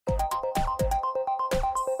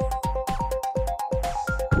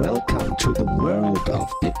Welcome to the world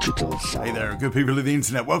of digital sound. Hey there, good people of the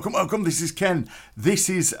internet. Welcome. This is Ken. This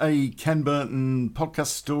is a Ken Burton podcast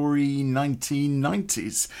story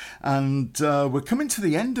 1990s. And we're coming to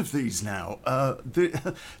the end of these now.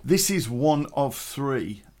 This is one of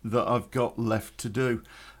three that I've got left to do.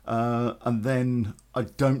 And then I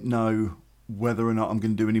don't know whether or not I'm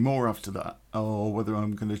going to do any more after that, or whether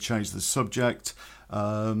I'm going to change the subject.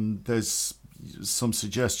 There's some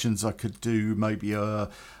suggestions I could do maybe a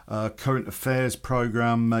current affairs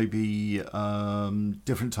program, maybe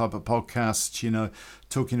different type of podcasts,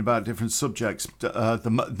 talking about different subjects.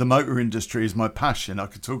 The motor industry is my passion. I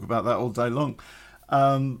could talk about that all day long.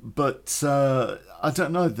 But I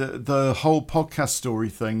don't know, the whole podcast story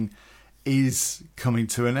thing is coming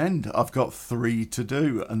to an end. I've got 3 to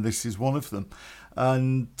do, and this is one of them.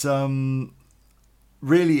 And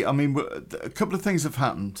really, I mean, a couple of things have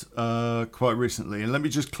happened quite recently, and let me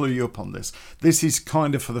just clue you up on this. This is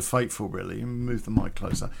kind of for the faithful, really. Let me move the mic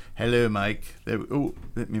closer. Hello, Mike.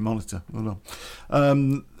 Hit me monitor. Hold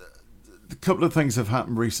on. A couple of things have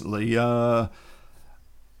happened recently.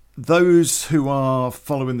 Those who are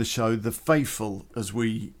following the show, the faithful, as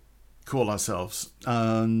we call ourselves,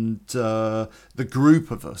 and the group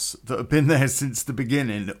of us that have been there since the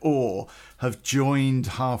beginning or have joined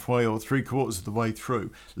halfway or 3/4 of the way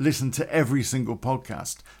through, listen to every single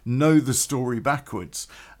podcast, know the story backwards,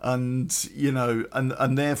 and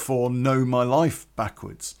and therefore know my life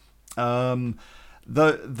backwards.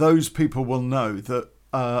 Those people will know that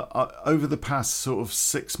over the past sort of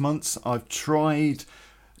 6 months, I've tried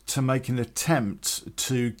to make an attempt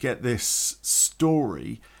to get this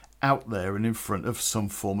story out there and in front of some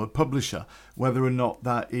form of publisher, whether or not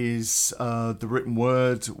that is the written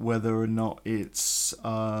word, whether or not it's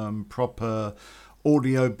proper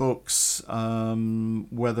audio books,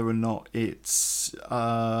 whether or not it's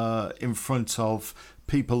in front of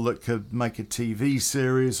people that could make a TV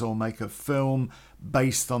series or make a film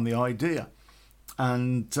based on the idea.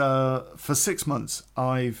 And for 6 months,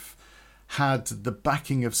 I've had the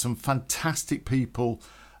backing of some fantastic people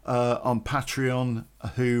on Patreon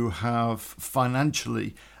who have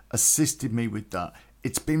financially assisted me with that.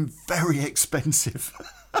 It's been very expensive.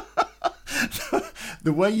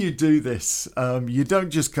 The way you do this, you don't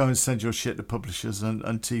just go and send your shit to publishers and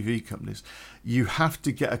TV companies. You have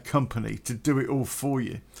to get a company to do it all for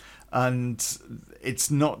you. And it's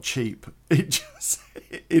not cheap. It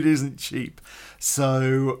isn't cheap.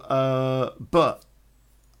 So, but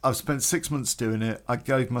I've spent 6 months doing it. I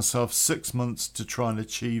gave myself 6 months to try and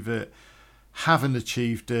achieve it. Haven't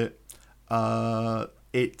achieved it.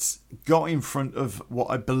 It's got in front of what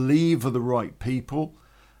I believe are the right people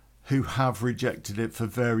who have rejected it for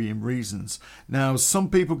varying reasons. Now, some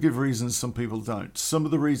people give reasons, some people don't. Some of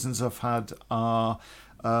the reasons I've had are,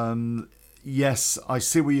 yes, I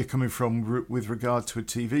see where you're coming from with regard to a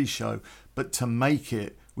TV show, but to make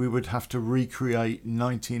it, we would have to recreate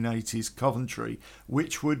 1980s Coventry,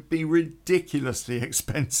 which would be ridiculously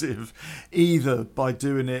expensive, either by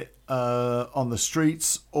doing it on the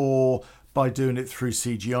streets or by doing it through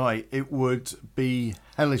CGI. It would be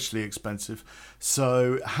hellishly expensive.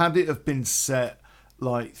 So had it have been set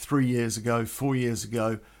like 3 years ago, 4 years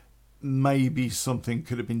ago, maybe something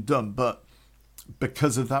could have been done. But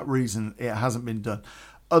because of that reason, it hasn't been done.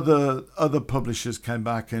 Other publishers came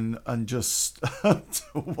back and just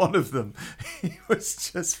one of them, he was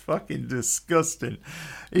just fucking disgusting.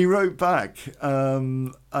 He wrote back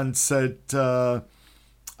and said, I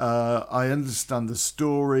understand the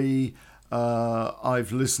story.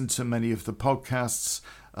 I've listened to many of the podcasts,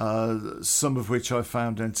 some of which I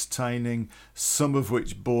found entertaining, some of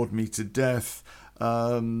which bored me to death.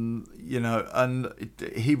 And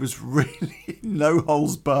he was really no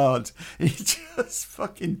holes barred. He just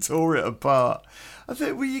fucking tore it apart. I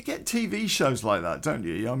think, well, you get TV shows like that, don't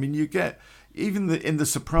you? I mean, you get, even in The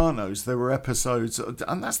Sopranos, there were episodes,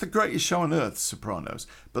 and that's the greatest show on earth, Sopranos,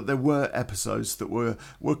 but there were episodes that were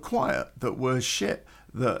quiet, that were shit,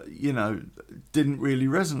 that, didn't really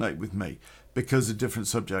resonate with me because of different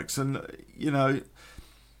subjects. And,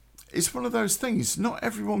 it's one of those things. Not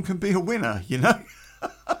everyone can be a winner,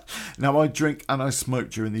 Now, I drink and I smoke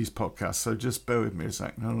during these podcasts, so just bear with me a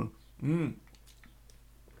second.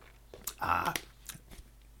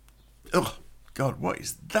 Oh, God, what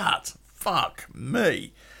is that? Fuck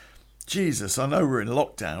me. Jesus, I know we're in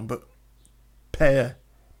lockdown, but pear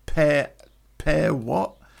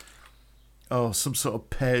what? Oh, some sort of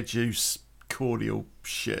pear juice cordial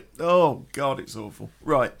shit. Oh, God, it's awful.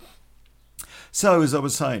 Right. So, as I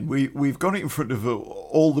was saying, we've got it in front of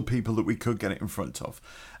all the people that we could get it in front of.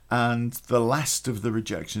 And the last of the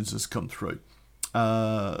rejections has come through.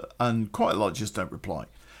 And quite a lot just don't reply.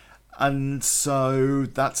 And so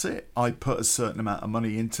that's it. I put a certain amount of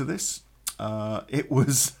money into this. It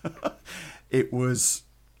was it was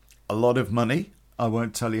a lot of money. I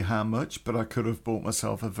won't tell you how much, but I could have bought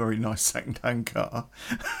myself a very nice second-hand car.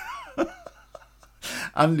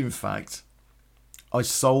 And in fact, I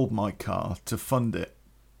sold my car to fund it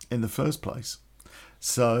in the first place.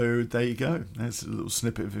 So there you go. There's a little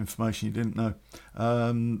snippet of information you didn't know.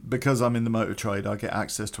 Because I'm in the motor trade, I get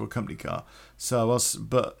access to a company car.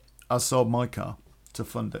 But I sold my car to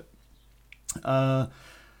fund it.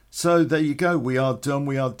 So there you go. We are done.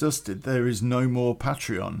 We are dusted. There is no more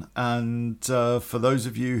Patreon. And for those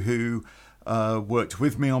of you who worked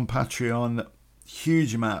with me on Patreon,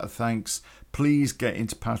 huge amount of thanks. Please get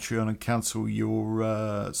into Patreon and cancel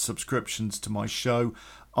your subscriptions to my show.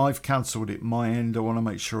 I've cancelled it my end. I want to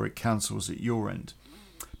make sure it cancels at your end.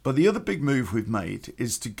 But the other big move we've made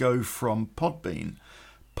is to go from Podbean.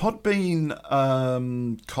 Podbean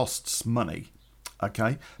costs money.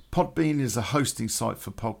 Okay, Podbean is a hosting site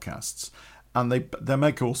for podcasts, and they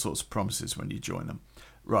make all sorts of promises when you join them.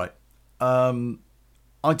 Right.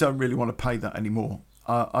 I don't really want to pay that anymore.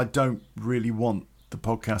 I don't really want the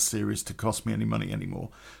podcast series to cost me any money anymore.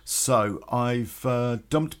 So I've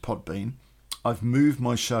dumped Podbean. I've moved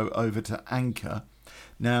my show over to Anchor.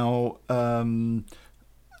 Now,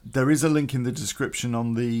 there is a link in the description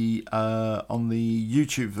on the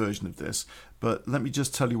YouTube version of this, but let me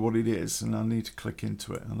just tell you what it is, and I need to click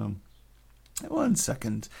into it. And 1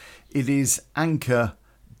 second. It is anchor.fm.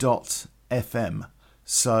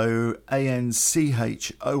 So ANCHOR.F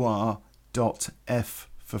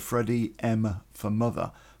for Freddie, M for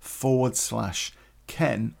Mother,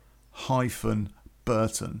 /Ken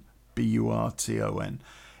Burton, BURTON.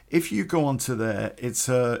 If you go onto there, it's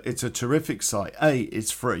a terrific site. A,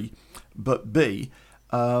 it's free, but B,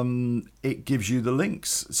 it gives you the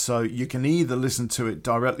links. So you can either listen to it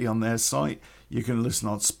directly on their site, you can listen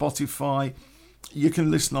on Spotify, you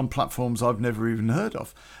can listen on platforms I've never even heard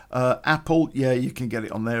of. Apple, yeah, you can get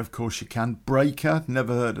it on there, of course you can. Breaker,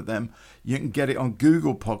 never heard of them. You can get it on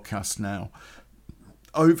Google Podcasts now.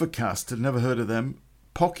 Overcast, I've never heard of them.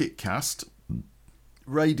 Pocket Cast,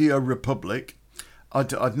 Radio Republic,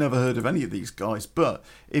 I'd never heard of any of these guys, but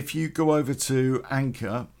if you go over to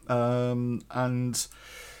Anchor and,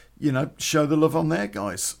 you know, show the love on there,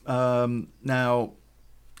 guys. Now,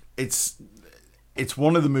 it's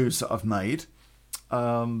one of the moves that I've made.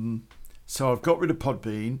 So I've got rid of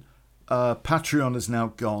Podbean. Patreon is now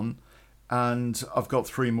gone, and I've got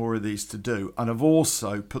 3 more of these to do. And I've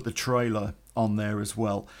also put the trailer on there as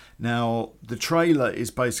well. Now, the trailer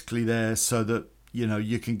is basically there so that, you know,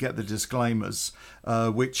 you can get the disclaimers,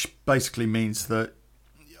 which basically means that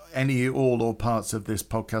any, all, or parts of this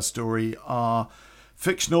podcast story are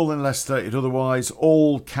fictional unless stated otherwise.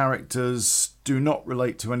 All characters do not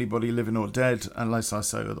relate to anybody living or dead unless I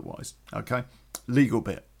say otherwise. Okay, legal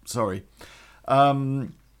bit. Sorry.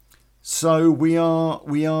 So we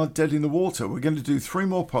are dead in the water. We're going to do 3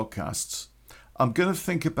 more podcasts. I'm going to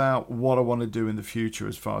think about what I want to do in the future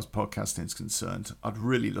as far as podcasting is concerned. I'd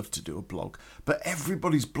really love to do a blog, but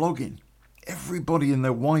everybody's blogging. Everybody and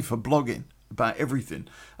their wife are blogging about everything.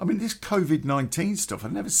 I mean, this COVID-19 stuff,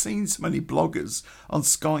 I've never seen so many bloggers on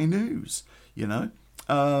Sky News, you know,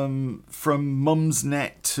 from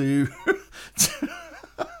Mumsnet to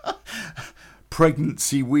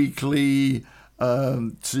Pregnancy Weekly,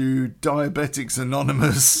 to Diabetics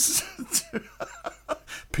Anonymous, to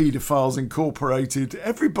Paedophiles Incorporated.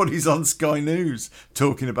 Everybody's on Sky News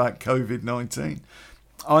talking about COVID-19.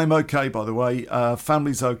 I'm okay, by the way.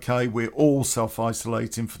 Family's okay. We're all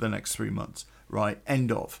self-isolating for the next 3 months. Right,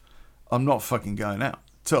 end of. I'm not fucking going out.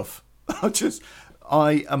 Tough.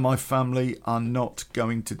 I and my family are not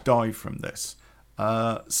going to die from this.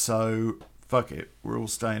 So, fuck it. We're all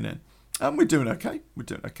staying in. And we're doing okay. We're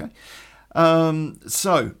doing okay.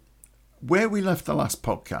 So, where we left the last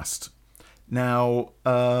podcast. Now,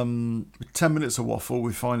 10 minutes of waffle,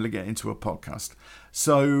 we finally get into a podcast.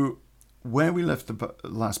 So, where we left the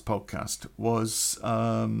last podcast was,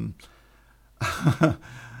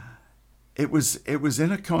 it was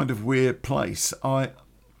in a kind of weird place.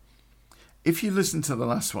 If you listen to the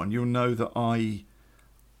last one, you'll know that I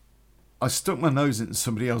stuck my nose into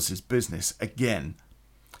somebody else's business again,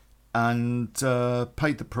 and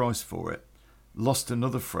paid the price for it. Lost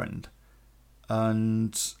another friend,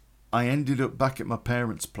 and I ended up back at my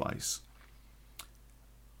parents' place.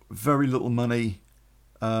 Very little money.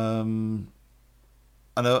 And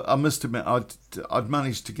I must admit, I'd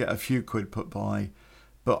managed to get a few quid put by,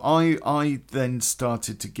 but I then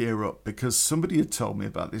started to gear up because somebody had told me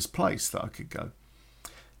about this place that I could go.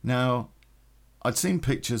 Now, I'd seen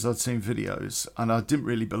pictures, I'd seen videos, and I didn't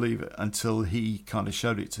really believe it until he kind of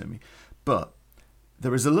showed it to me. But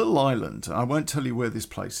there is a little island. I won't tell you where this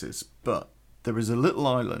place is, but there is a little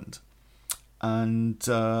island, and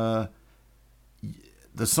the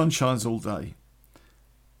sun shines all day.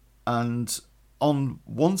 And on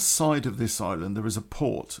one side of this island, there is a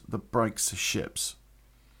port that breaks ships.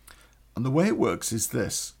 And the way it works is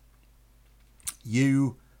this.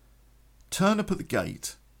 You turn up at the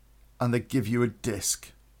gate and they give you a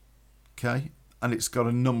disc, okay? And it's got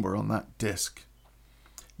a number on that disc.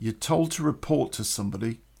 You're told to report to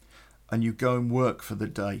somebody and you go and work for the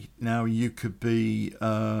day. Now you could be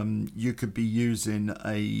using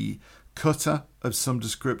a cutter of some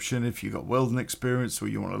description if you've got welding experience or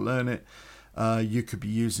you want to learn it. You could be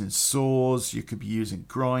using saws, you could be using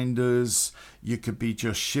grinders, you could be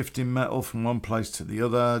just shifting metal from one place to the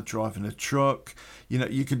other, driving a truck. You know,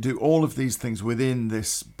 you can do all of these things within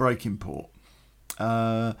this breaking port.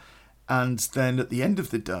 And then at the end of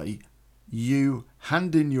the day, you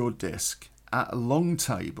hand in your disc at a long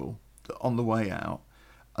table on the way out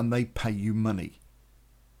and they pay you money.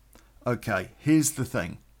 Okay, here's the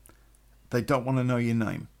thing. They don't want to know your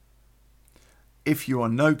name. If you are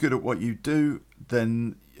no good at what you do,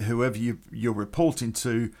 then whoever you're reporting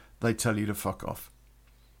to, they tell you to fuck off.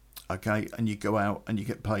 Okay, and you go out and you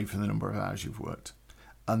get paid for the number of hours you've worked.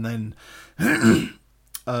 And then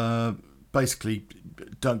basically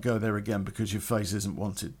don't go there again because your face isn't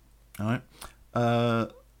wanted. All right.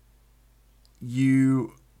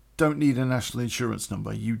 You don't need a national insurance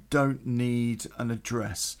number. You don't need an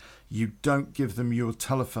address. You don't give them your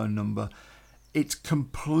telephone number. It's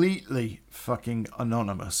completely fucking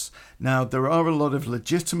anonymous. Now, there are a lot of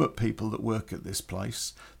legitimate people that work at this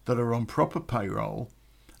place that are on proper payroll.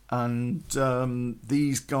 And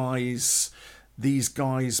these guys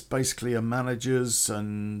basically are managers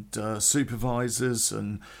and supervisors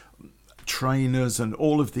and trainers and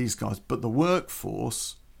all of these guys. But the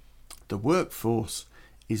workforce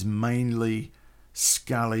is mainly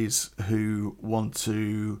scallies who want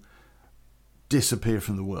to disappear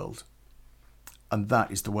from the world. And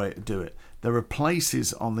that is the way to do it. There are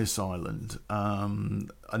places on this island, a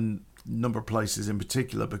number of places in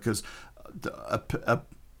particular, because a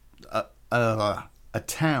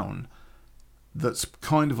town that's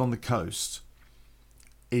kind of on the coast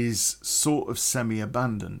is sort of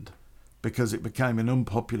semi-abandoned because it became an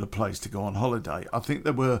unpopular place to go on holiday. I think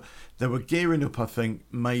they were gearing up, I think,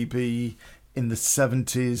 maybe in the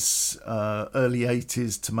 70s, early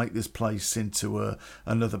 80s to make this place into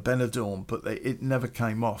another Benidorm, but it never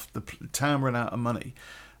came off. The town ran out of money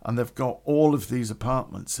and they've got all of these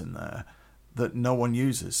apartments in there that no one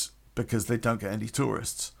uses because they don't get any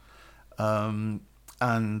tourists. And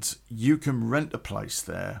you can rent a place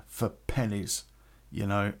there for pennies. You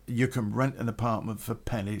know, you can rent an apartment for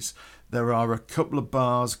pennies. There are a couple of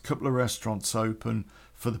bars, a couple of restaurants open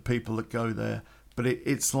for the people that go there, but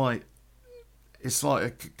it's like a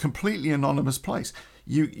completely anonymous place.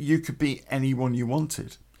 You could be anyone you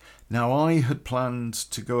wanted. Now, I had planned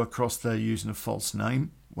to go across there using a false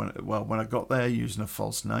name. When I got there, using a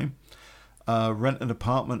false name, rent an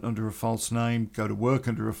apartment under a false name, go to work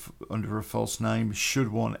under a false name,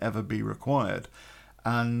 should one ever be required,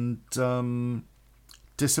 and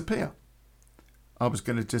disappear. I was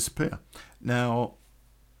going to disappear. Now,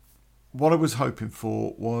 what I was hoping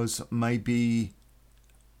for was maybe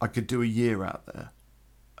I could do a year out there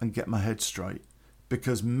and get my head straight,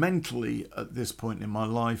 because mentally at this point in my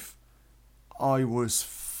life I was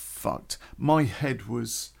fucked. My head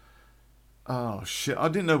was, oh shit, I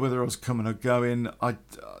didn't know whether I was coming or going. I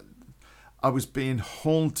was being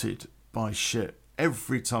haunted by shit.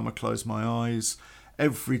 Every time I closed my eyes,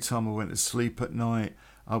 every time I went to sleep at night,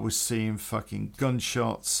 I was seeing fucking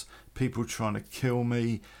gunshots, people trying to kill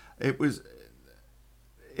me. It was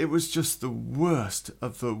just the worst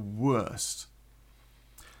of the worst.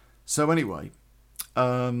 So anyway,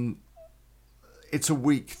 it's a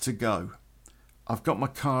week to go. I've got my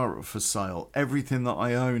car up for sale. Everything that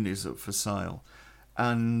I own is up for sale.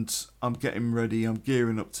 And I'm getting ready. I'm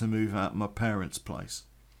gearing up to move out of my parents' place.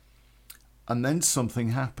 And then something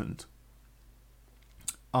happened.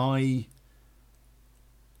 I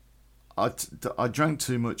drank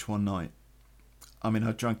too much one night. I mean,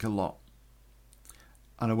 I drank a lot.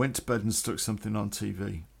 And I went to bed and stuck something on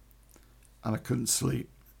TV. And I couldn't sleep.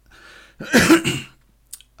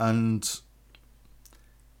 And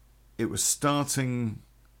it was starting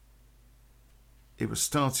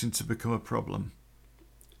to become a problem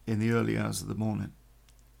in the early hours of the morning.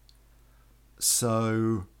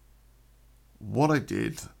 So what I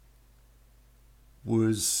did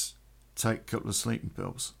was take a couple of sleeping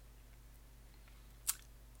pills.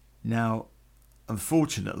 Now,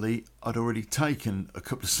 unfortunately, I'd already taken a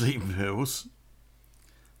couple of sleeping pills,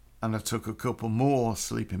 and I took a couple more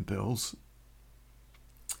sleeping pills,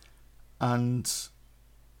 and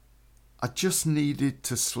I just needed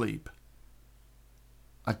to sleep.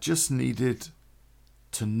 I just needed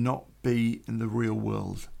to not be in the real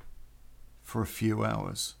world for a few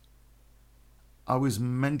hours. I was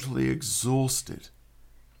mentally exhausted.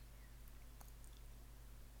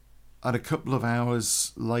 And a couple of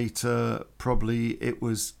hours later, probably it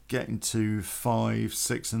was getting to 5,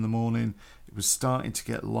 6 in the morning. It was starting to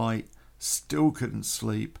get light. Still couldn't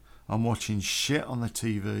sleep. I'm watching shit on the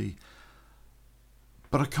TV.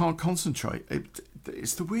 But I can't concentrate.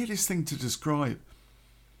 It's the weirdest thing to describe.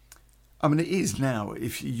 I mean, it is now.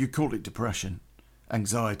 If you call it depression,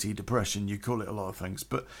 anxiety, depression, you call it a lot of things.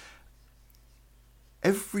 But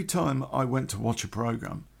every time I went to watch a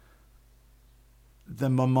program,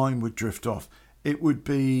 then my mind would drift off. It would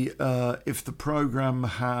be if the program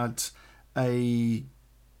had a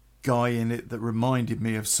guy in it that reminded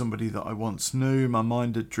me of somebody that I once knew, my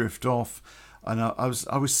mind would drift off, and I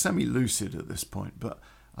was semi-lucid at this point, but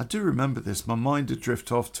I do remember this. My mind would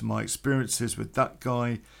drift off to my experiences with that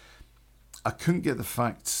guy. I couldn't get the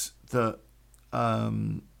fact that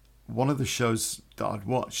one of the shows that I'd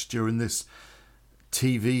watched during this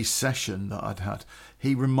TV session that I'd had,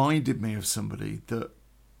 he reminded me of somebody that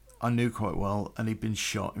I knew quite well, and he'd been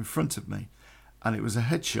shot in front of me, and it was a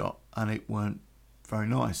headshot, and it weren't very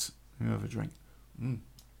nice. Let me have a drink.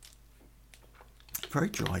 Very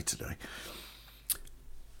dry today.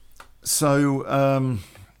 So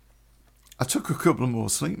I took a couple of more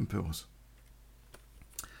sleeping pills.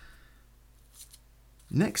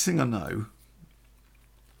 Next thing I know,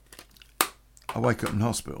 I wake up in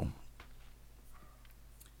hospital,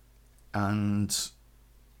 and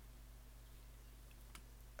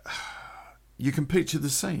you can picture the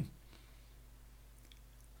scene.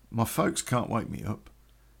 My folks can't wake me up.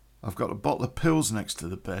 I've got a bottle of pills next to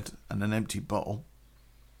the bed and an empty bottle.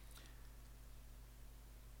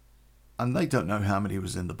 And they don't know how many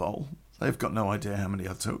was in the bottle. They've got no idea how many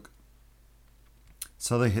I took.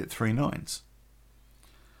 So they hit 3 9s.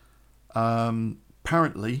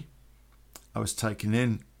 Apparently, I was taken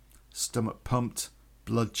in, stomach pumped,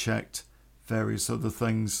 blood checked, various other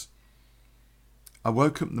things. I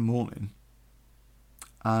woke up in the morning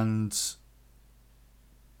and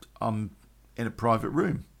I'm in a private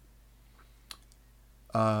room.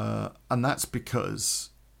 And that's because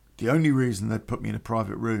the only reason they'd put me in a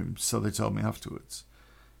private room, so they told me afterwards,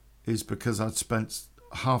 is because I'd spent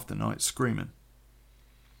half the night screaming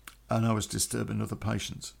and I was disturbing other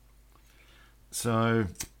patients. So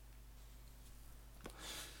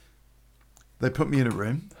they put me in a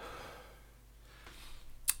room.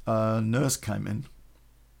 A nurse came in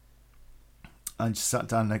and she sat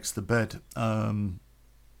down next to the bed. And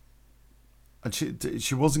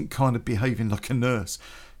she wasn't kind of behaving like a nurse.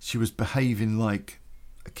 She was behaving like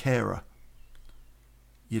a carer.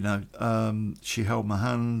 You know, she held my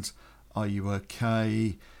hand. Are you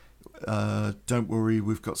okay? Don't worry,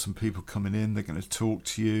 we've got some people coming in. They're going to talk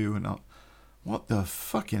to you. And what the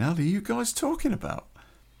fucking hell are you guys talking about?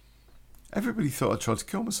 Everybody thought I tried to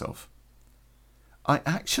kill myself. I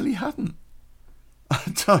actually hadn't.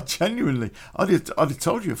 Genuinely, I'd have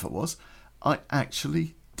told you if I was. I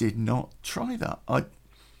actually did not try that.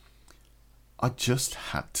 I just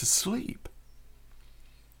had to sleep.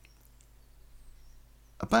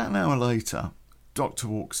 About an hour later, doctor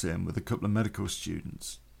walks in with a couple of medical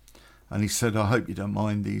students, and he said, I hope you don't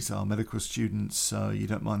mind, these are medical students, you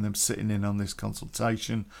don't mind them sitting in on this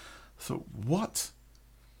consultation. I thought, what?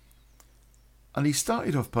 And he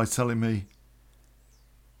started off by telling me,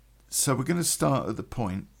 so we're going to start at the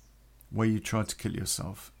point where you tried to kill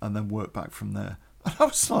yourself and then work back from there. And I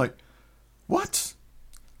was like, what?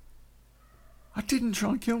 I didn't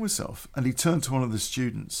try and kill myself. And he turned to one of the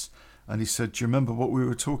students and he said, do you remember what we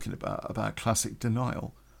were talking about classic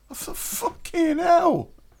denial? I thought, fucking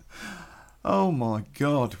hell. Oh my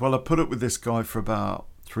God. Well, I put up with this guy for about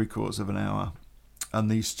 3/4 of an hour and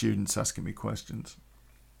these students asking me questions.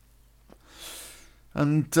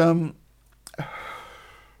 And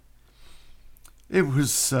it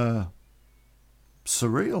was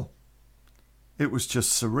surreal. It was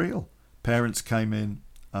just surreal. Parents came in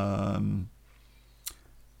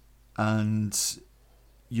and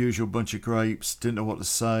usual bunch of grapes, didn't know what to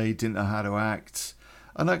say, didn't know how to act.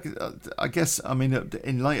 And I guess, I mean,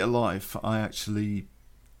 in later life, I actually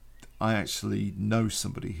know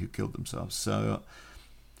somebody who killed themselves. So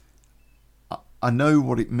I know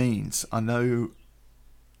what it means. I know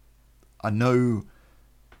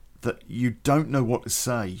that you don't know what to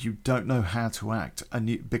say, you don't know how to act,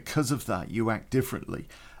 and because of that, you act differently,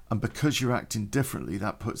 and because you're acting differently,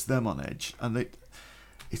 that puts them on edge, and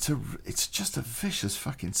it's just a vicious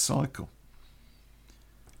fucking cycle,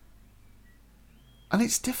 and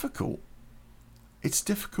it's difficult. It's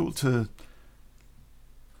difficult to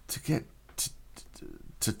get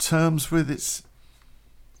to terms with. It's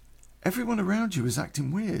everyone around you is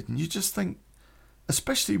acting weird, and you just think.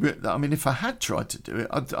 Especially, I mean, if I had tried to do it,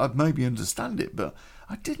 I'd maybe understand it, but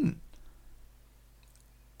I didn't.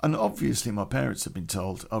 And obviously my parents have been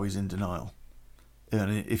told, oh, he's in denial.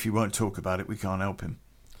 And if he won't talk about it, we can't help him.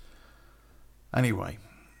 Anyway,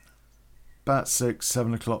 about 6,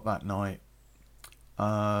 7 o'clock that night,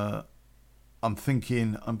 I'm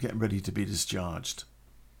thinking I'm getting ready to be discharged.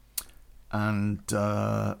 And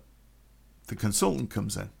the consultant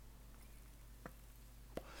comes in.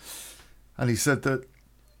 And he said that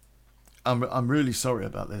I'm really sorry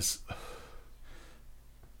about this,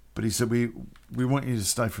 but he said we want you to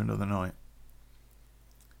stay for another night.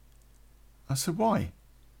 I said, why?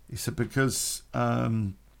 He said, because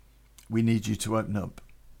we need you to open up,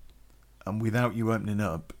 and without you opening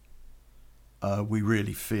up, we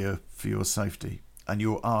really fear for your safety, and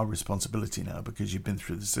you're our responsibility now because you've been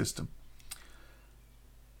through the system.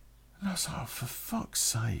 And I was like, oh, for fuck's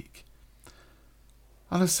sake.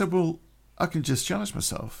 And I said, well, I can discharge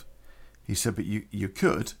myself. He said, but you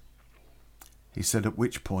could. He said, at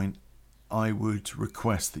which point I would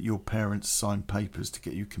request that your parents sign papers to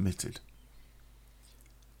get you committed.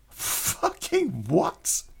 Fucking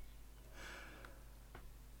what?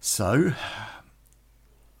 So,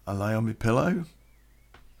 I lay on my pillow.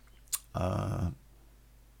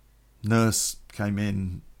 Nurse came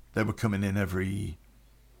in. They were coming in every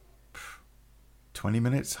 20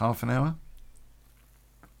 minutes, half an hour.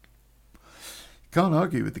 Can't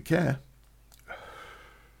argue with the care.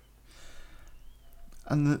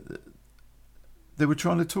 And they were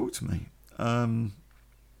trying to talk to me,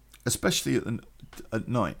 especially at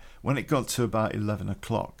night. When it got to about 11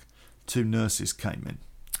 o'clock, 2 nurses came in,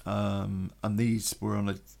 and these were on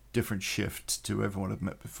a different shift to everyone I've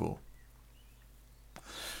met before.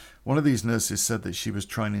 One of these nurses said that she was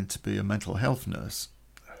training to be a mental health nurse,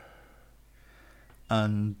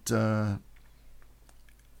 and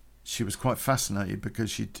she was quite fascinated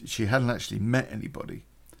because she hadn't actually met anybody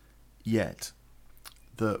yet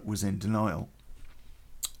that was in denial.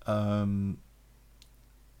 And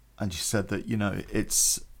she said that, you know,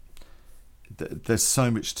 there's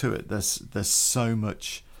so much to it. There's so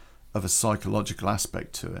much of a psychological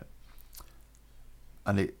aspect to it,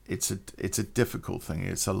 and it's a difficult thing.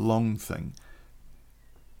 It's a long thing,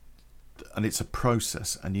 and it's a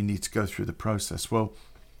process, and you need to go through the process. Well,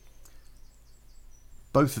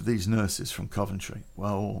 both of these nurses from Coventry,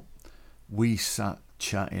 well, we sat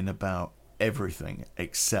chatting about everything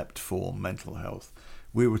except for mental health.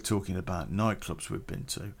 We were talking about nightclubs we've been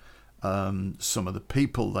to, some of the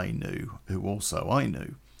people they knew, who also I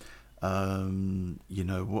knew, you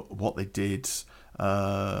know, what they did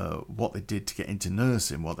to get into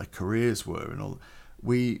nursing, what their careers were, and all.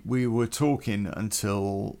 We were talking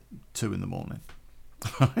until 2 a.m,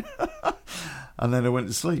 and then I went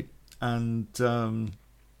to sleep, and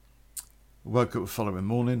woke up the following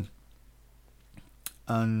morning,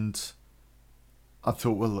 and I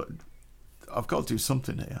thought, well, look, I've got to do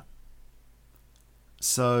something here.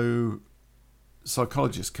 So,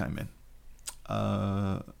 psychologist came in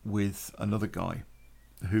with another guy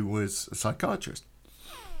who was a psychiatrist,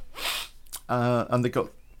 and they got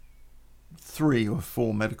 3 or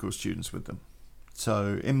 4 medical students with them.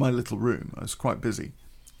 So, in my little room, I was quite busy,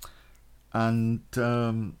 and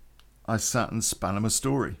I sat and span him a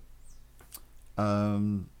story.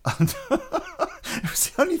 And it was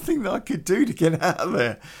the only thing that I could do to get out of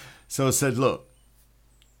there. So I said, look,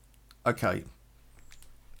 okay,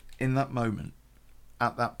 in that moment,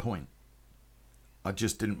 at that point, I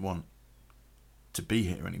just didn't want to be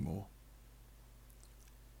here anymore.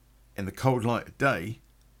 In the cold light of day,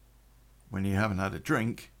 when you haven't had a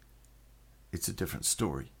drink, it's a different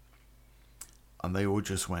story. And they all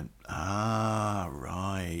just went, ah,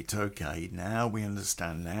 right, okay, now we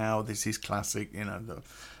understand. Now this is classic, you know,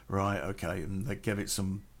 right, okay. And they gave it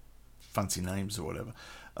some fancy names or whatever.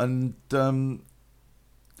 And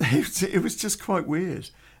it was just quite weird.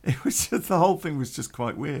 It was just, the whole thing was just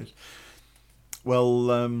quite weird. Well,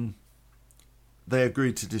 they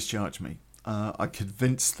agreed to discharge me. I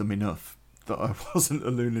convinced them enough that I wasn't a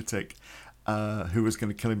lunatic who was going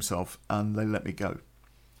to kill himself, and they let me go.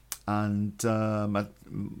 And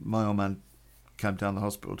my old man came down the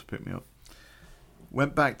hospital to pick me up.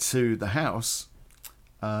 Went back to the house,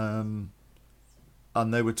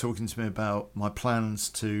 and they were talking to me about my plans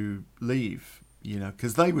to leave,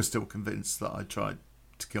 because they were still convinced that I tried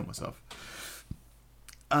to kill myself,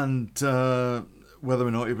 and whether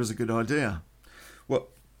or not it was a good idea. Well,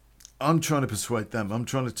 I'm trying to persuade them. I'm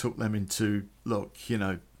trying to talk them into, look,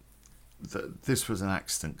 this was an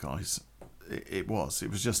accident, guys. It was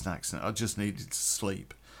just an accident. I just needed to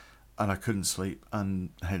sleep, and I couldn't sleep,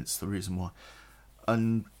 and hence the reason why.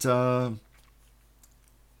 And there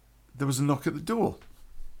was a knock at the door.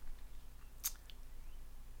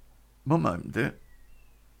 Mum opened it,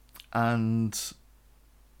 and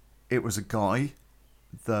it was a guy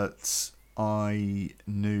that I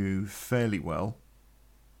knew fairly well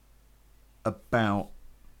about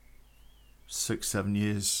 6-7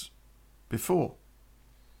 years before.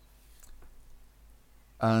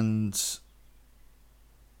 And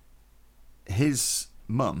his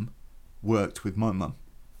mum worked with my mum.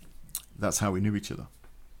 That's how we knew each other.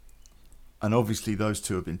 And obviously those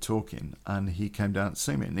two have been talking, and he came down to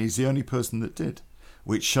see me, and he's the only person that did,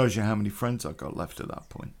 which shows you how many friends I got left at that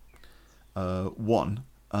point. One,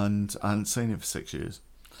 and I hadn't seen him for 6 years.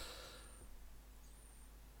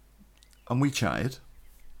 And we chatted,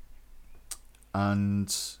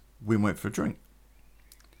 and we went for a drink.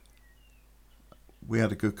 We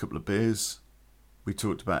had a good couple of beers. We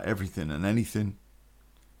talked about everything and anything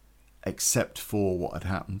except for what had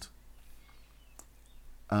happened.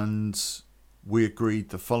 And we agreed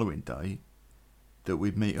the following day that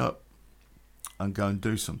we'd meet up and go and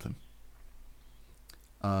do something.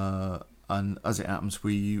 And as it happens,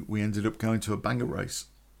 we ended up going to a banger race,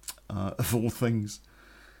 of all things.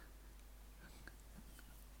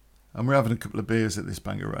 And we're having a couple of beers at this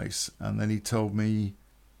banger race, and then he told me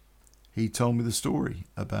the story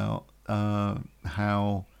about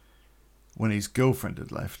how when his girlfriend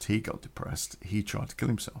had left, he got depressed. He tried to kill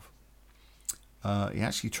himself. He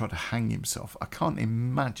actually tried to hang himself. I can't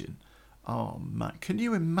imagine. Oh man, can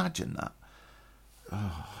you imagine that?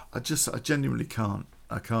 I genuinely can't.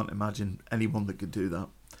 I can't imagine anyone that could do that.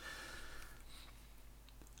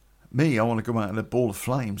 Me, I want to go out in a ball of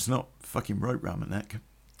flames, not fucking rope round my neck.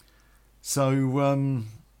 So,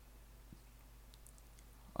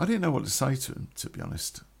 I didn't know what to say to him, to be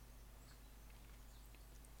honest.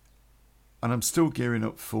 And I'm still gearing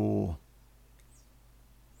up for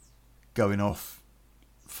going off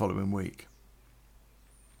the following week.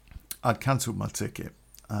 I'd cancelled my ticket,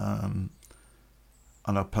 and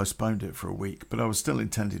I postponed it for a week, but I was still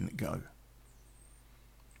intending to go.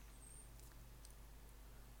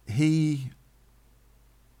 He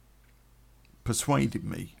persuaded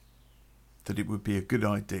me that it would be a good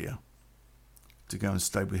idea to go and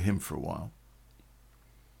stay with him for a while.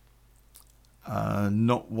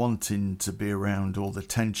 Not wanting to be around all the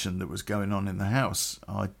tension that was going on in the house,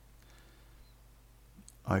 I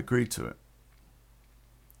agreed to it.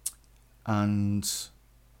 And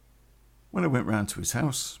when I went round to his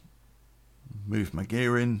house, moved my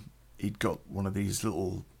gear in, he'd got one of these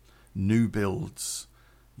little new builds,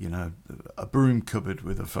 a broom cupboard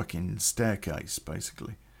with a fucking staircase,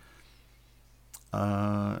 basically.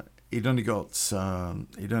 He'd only got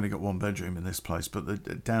one bedroom in this place, but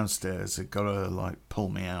the downstairs had got a pull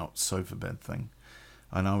me out sofa bed thing,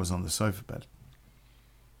 and I was on the sofa bed.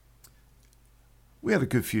 We had a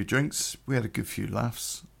good few drinks, we had a good few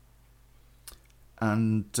laughs,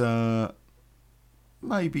 and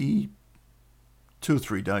maybe 2 or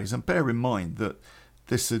 3 days. And bear in mind that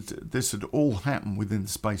this had all happened within the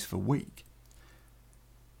space of a week.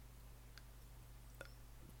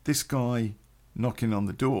 This guy knocking on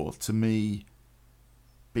the door to me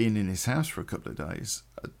being in his house for a couple of days,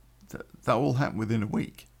 that all happened within a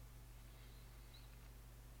week.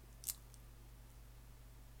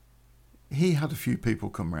 He had a few people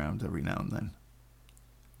come round every now and then,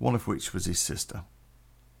 one of which was his sister.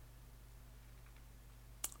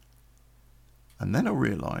 And then I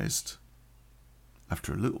realised,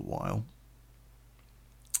 after a little while,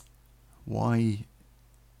 why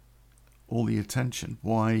all the attention,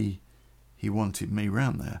 why he wanted me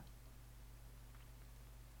round there.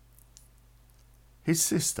 His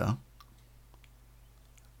sister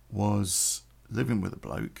was living with a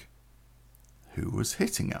bloke who was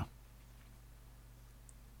hitting her.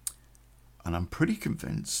 And I'm pretty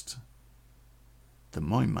convinced that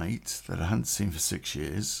my mate, that I hadn't seen for 6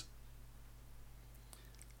 years,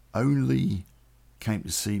 only came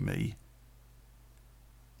to see me,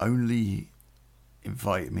 only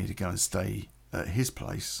invited me to go and stay at his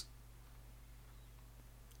place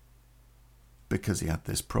because he had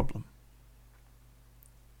this problem.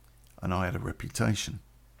 And I had a reputation.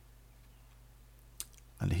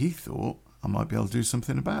 And he thought I might be able to do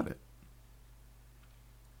something about it.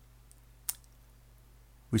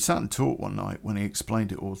 We sat and talked one night when he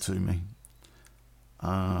explained it all to me.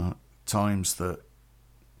 Times that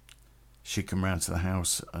she'd come round to the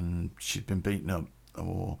house and she'd been beaten up,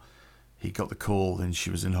 or he got the call and she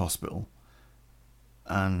was in hospital.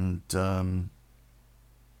 And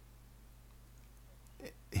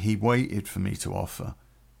he waited for me to offer,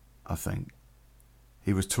 I think.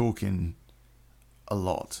 He was talking a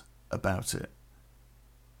lot about it.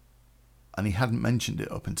 And he hadn't mentioned it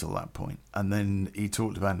up until that point. And then he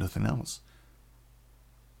talked about nothing else.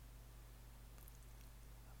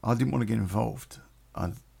 I didn't want to get involved.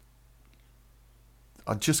 I'd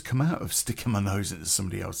just come out of sticking my nose into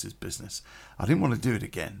somebody else's business. I didn't want to do it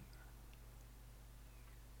again.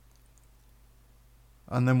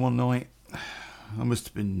 And then one night, I must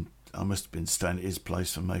have been staying at his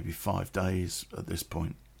place for maybe 5 days at this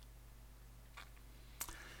point.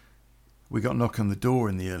 We got a knock on the door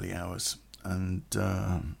in the early hours, and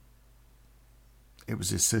it was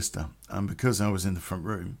his sister. And because I was in the front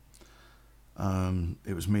room,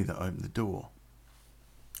 it was me that opened the door.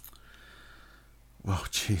 Well,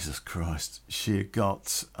 Jesus Christ. She had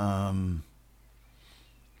got... her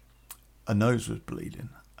nose was bleeding.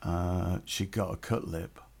 She got a cut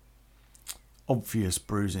lip. Obvious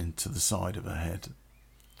bruising to the side of her head.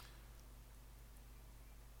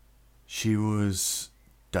 She was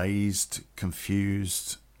dazed,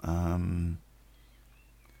 confused.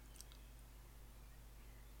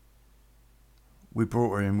 We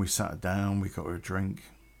brought her in, we sat her down, we got her a drink.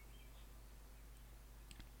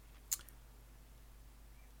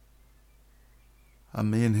 And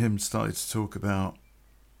me and him started to talk about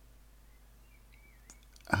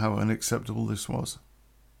how unacceptable this was.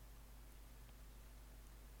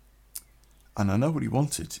 And I know what he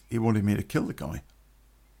wanted. He wanted me to kill the guy.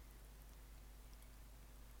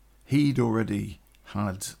 He'd already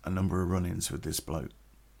had a number of run-ins with this bloke.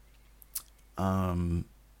 And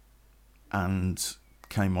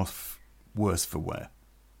came off worse for wear.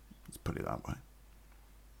 Let's put it that way.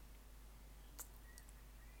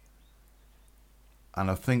 And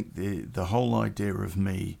I think the whole idea of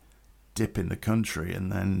me dipping the country and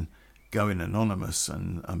then going anonymous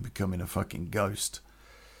and becoming a fucking ghost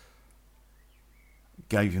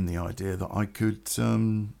gave him the idea that I could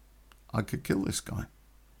kill this guy.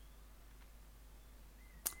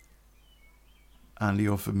 And he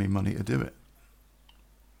offered me money to do it.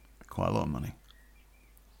 Quite a lot of money.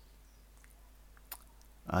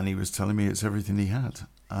 And he was telling me it's everything he had.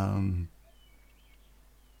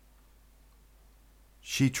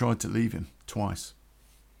 She tried to leave him twice.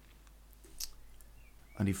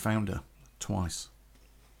 And he found her twice.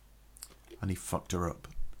 And he fucked her up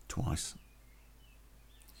twice.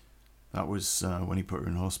 That was when he put her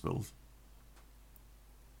in hospital.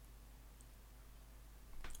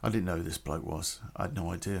 I didn't know who this bloke was. I had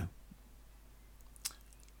no idea.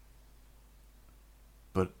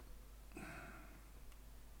 But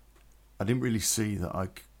I didn't really see that I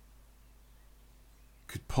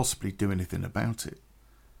could possibly do anything about it.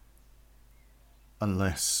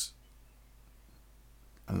 Unless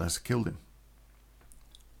I killed him.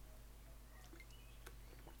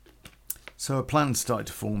 So a plan started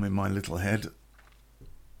to form in my little head.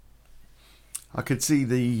 I could see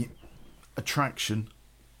the attraction.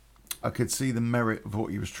 I could see the merit of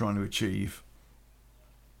what he was trying to achieve.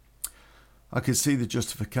 I could see the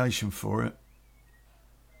justification for it.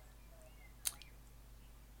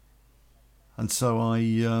 And so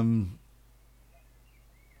I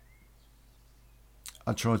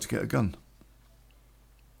tried to get a gun.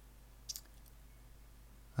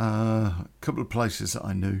 A couple of places that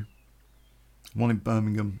I knew. One in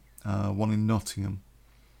Birmingham, one in Nottingham.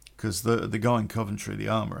 Because the guy in Coventry, the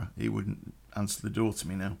armourer, he wouldn't answer the door to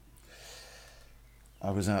me now. I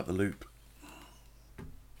was out the loop.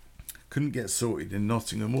 Couldn't get sorted in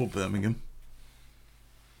Nottingham or Birmingham.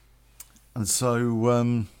 And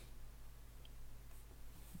so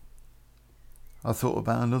I thought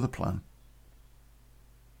about another plan.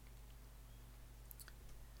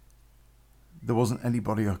 There wasn't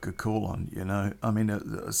anybody I could call on, you know. I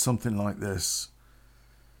mean, something like this.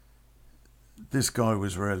 This guy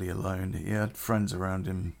was rarely alone. He had friends around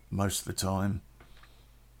him most of the time.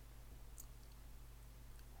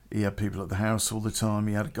 He had people at the house all the time.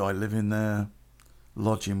 He had a guy living there,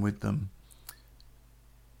 lodging with them.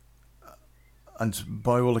 And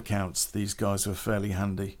by all accounts, these guys were fairly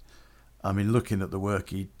handy. I mean, looking at the work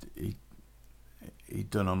he'd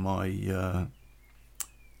done on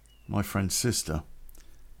my friend's sister,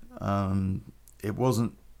 it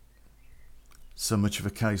wasn't so much of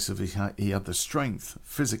a case of he had the strength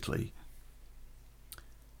physically.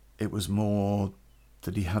 It was more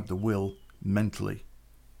that he had the will mentally.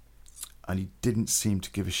 and he didn't seem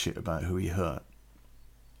to give a shit about who he hurt.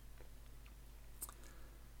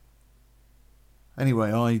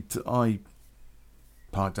 Anyway, I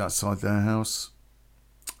parked outside their house.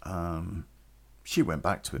 She went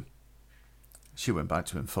back to him. She went back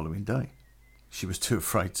to him the following day. She was too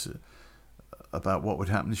afraid about what would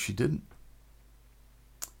happen if she didn't.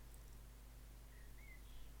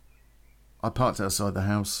 I parked outside the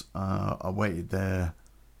house. I waited there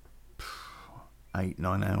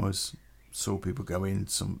 8-9 hours. Saw people go in,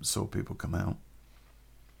 saw people come out.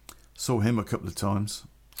 Saw him a couple of times.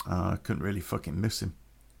 Couldn't really fucking miss him.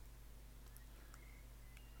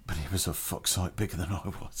 But he was a fuck's sight bigger than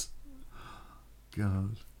I was.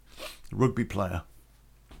 God. Rugby player.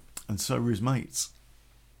 And so were his mates.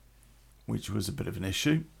 Which was a bit of an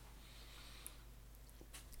issue.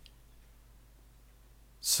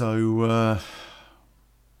 So,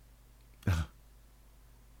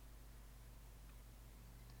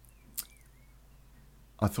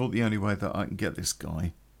 I thought the only way that I can get this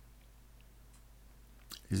guy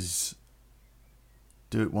is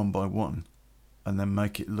do it one by one and then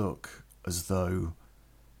make it look as though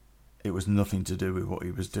it was nothing to do with what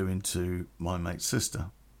he was doing to my mate's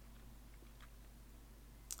sister.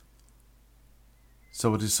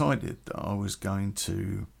 So I decided that I was going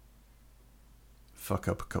to fuck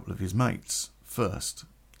up a couple of his mates first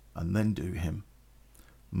and then do him.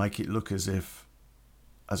 Make it look as if,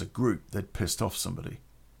 as a group, they'd pissed off somebody.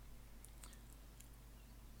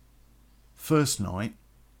 First night,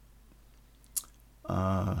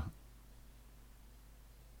 I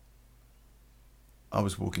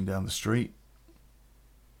was walking down the street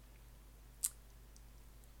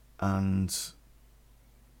and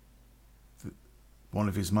one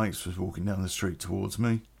of his mates was walking down the street towards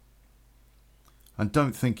me. And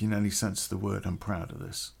don't think in any sense of the word I'm proud of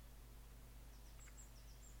this.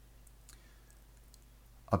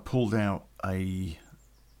 I pulled out a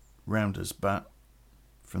rounder's bat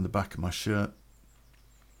from the back of my shirt.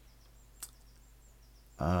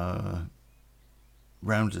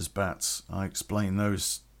 Rounder's bats, I explained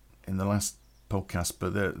those in the last podcast,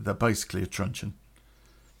 but they're basically a truncheon.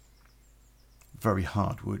 Very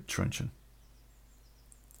hard wood truncheon.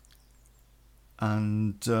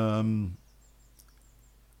 And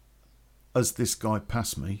as this guy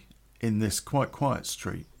passed me in this quite quiet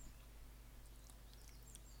street,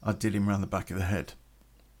 I did him round the back of the head.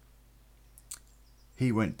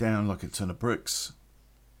 He went down like a ton of bricks.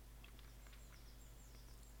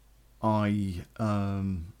 He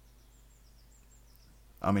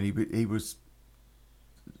was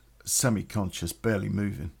semi-conscious, barely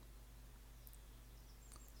moving.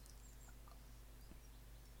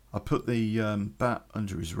 I put the bat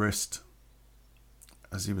under his wrist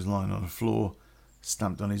as he was lying on the floor,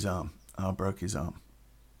 stamped on his arm. I broke his arm.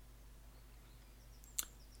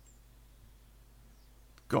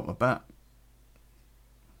 Got my bat,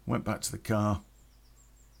 went back to the car.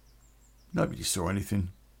 Nobody saw anything.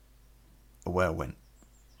 Away I went.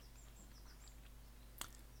 A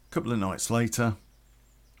couple of nights later,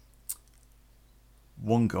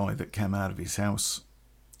 one guy that came out of his house,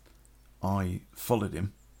 I followed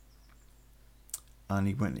him, and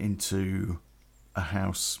he went into a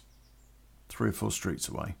house 3 or 4 streets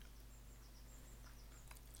away.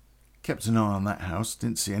 Kept an eye on that house,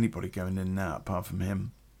 didn't see anybody going in and out apart from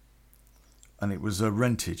him. And it was a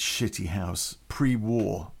rented shitty house,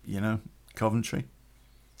 pre-war, Coventry.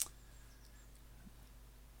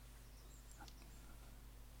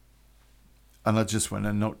 And I just went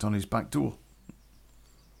and knocked on his back door.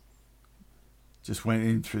 Just went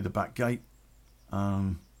in through the back gate.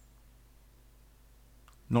 Knocked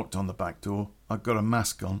on the back door. I've got a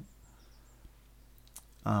mask on,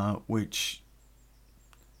 which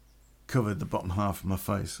covered the bottom half of my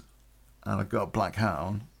face. And I've got a black hat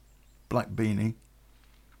on, black beanie,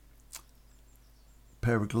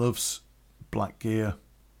 pair of gloves, black gear.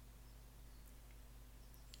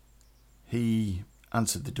 He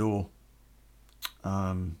answered the door,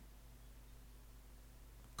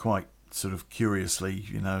 quite sort of curiously,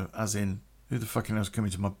 as in, who the fucking hell's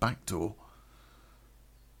coming to my back door?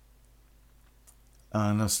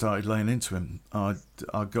 And I started laying into him. I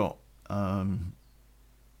got 4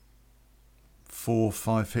 or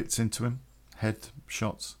 5 hits into him, head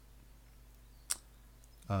shots,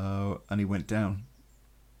 and he went down.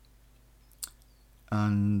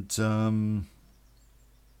 And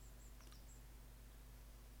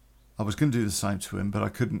I was going to do the same to him, but I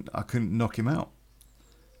couldn't knock him out.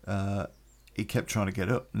 He kept trying to get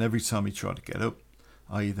up, and every time he tried to get up,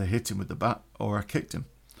 I either hit him with the bat or I kicked him.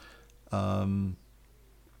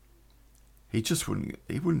 He just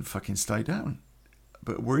wouldn't fucking stay down.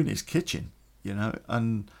 But we're in his kitchen,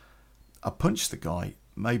 and I punched the guy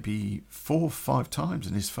maybe 4 or 5 times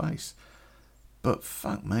in his face. But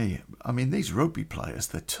fuck me, I mean, these rugby players,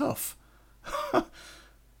 they're tough.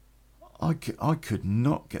 I could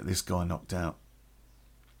not get this guy knocked out.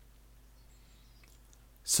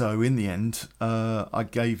 So in the end, I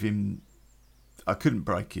couldn't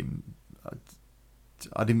break him.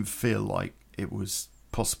 I didn't feel like it was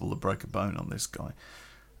possible to break a bone on this guy.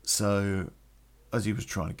 So as he was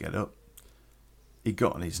trying to get up, he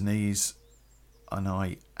got on his knees, and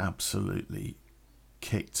I absolutely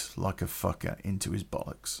kicked like a fucker into his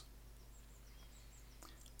bollocks.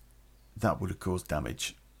 That would have caused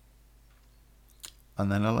damage.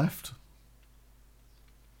 And then I left.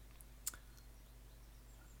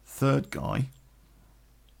 Third guy,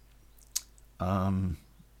 and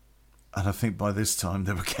I think by this time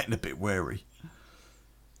they were getting a bit wary.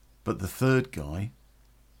 But the third guy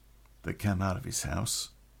that came out of his house,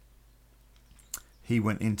 he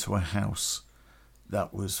went into a house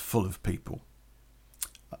that was full of people.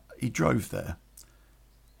 He drove there.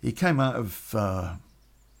 He came out of the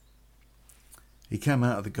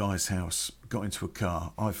guy's house, got into a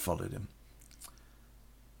car. I followed him.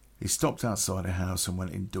 He stopped outside a house and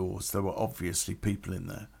went indoors. There were obviously people in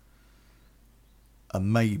there.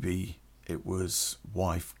 And maybe it was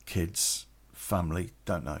wife, kids, family,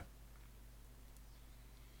 don't know.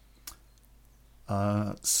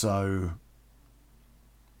 So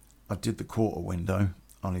I did the quarter window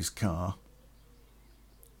on his car,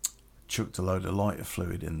 chucked a load of lighter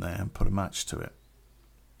fluid in there and put a match to it.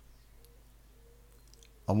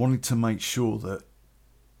 I wanted to make sure that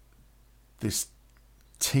this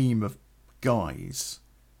team of guys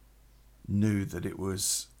knew that it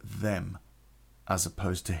was them as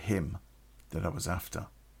opposed to him that I was after.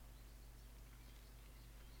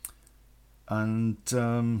 And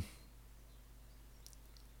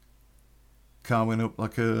car went up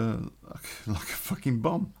like a fucking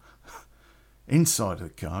bomb. Inside of the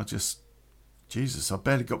car, just Jesus, I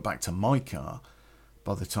barely got back to my car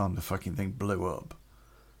by the time the fucking thing blew up.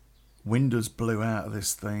 Windows blew out of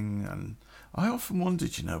this thing, and I often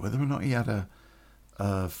wondered, whether or not he had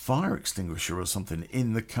a fire extinguisher or something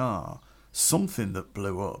in the car, something that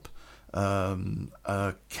blew up,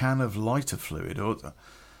 a can of lighter fluid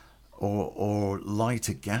or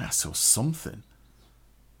lighter gas or something.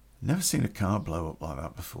 Never seen a car blow up like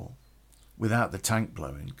that before, without the tank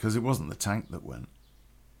blowing, because it wasn't the tank that went.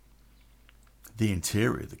 The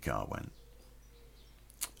interior of the car went,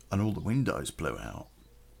 and all the windows blew out.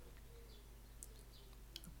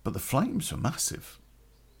 But the flames were massive.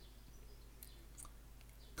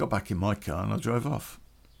 Got back in my car and I drove off.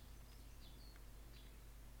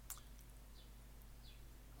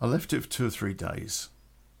 I left it for 2 or 3 days.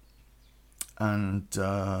 And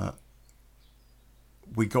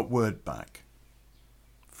we got word back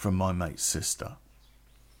from my mate's sister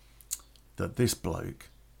that this bloke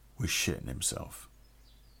was shitting himself.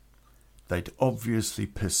 They'd obviously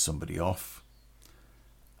pissed somebody off,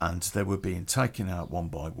 and they were being taken out one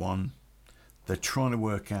by one. They're trying to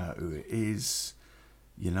work out who it is.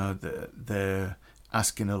 They're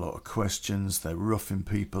asking a lot of questions. They're roughing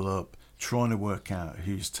people up, trying to work out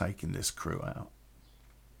who's taking this crew out.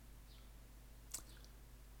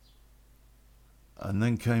 And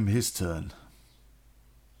then came his turn.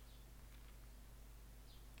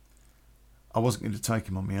 I wasn't going to take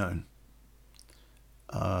him on my own.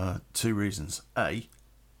 2 reasons. A,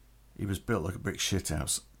 he was built like a brick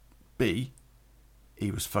shithouse. B, he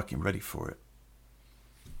was fucking ready for it.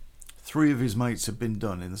 3 of his mates had been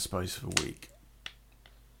done in the space of a week.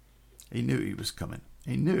 He knew he was coming.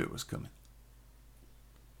 He knew it was coming.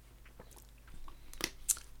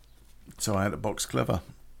 So I had to box clever.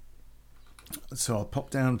 So I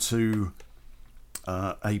popped down to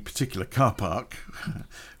a particular car park,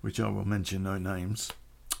 which I will mention no names.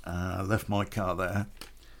 Left my car there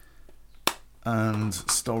and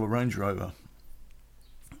stole a Range Rover.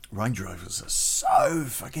 Range Rovers are so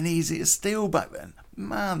fucking easy to steal back then.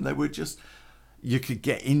 Man, they were just... You could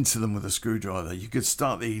get into them with a screwdriver. You could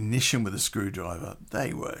start the ignition with a screwdriver.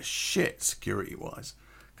 They were shit security-wise,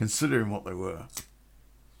 considering what they were.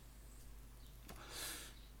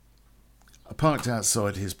 I parked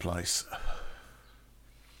outside his place.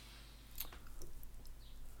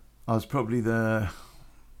 I was probably there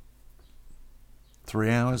 3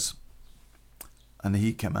 hours, and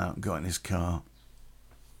he came out and got in his car.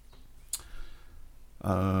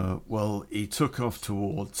 He took off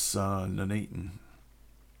towards Nuneaton,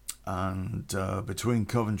 and between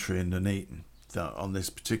Coventry and Nuneaton, on this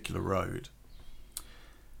particular road,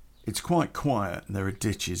 it's quite quiet and there are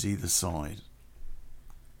ditches either side.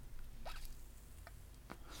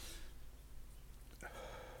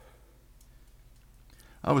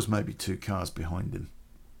 I was maybe 2 cars behind him.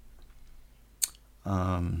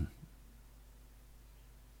 And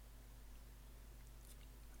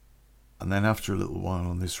then after a little while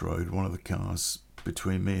on this road, one of the cars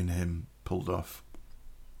between me and him pulled off.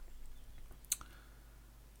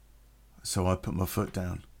 So I put my foot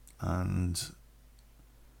down, and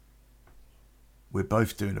we're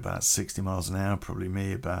both doing about 60 miles an hour, probably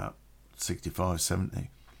me about 65,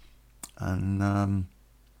 70. And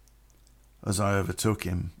as I overtook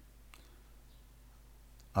him,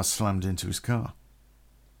 I slammed into his car.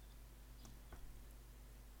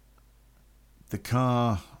 The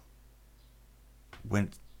car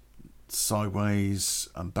went sideways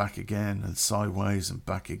and back again, and sideways and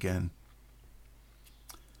back again.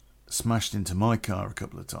 Smashed into my car a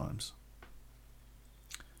couple of times.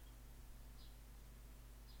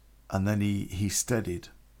 And then he steadied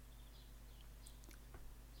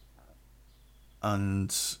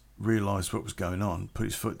and realised what was going on, put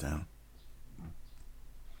his foot down.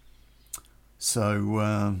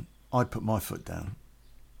 So I put my foot down.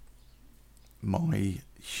 My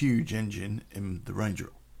huge engine in the Range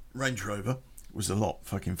Rover was a lot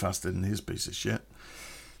fucking faster than his piece of shit.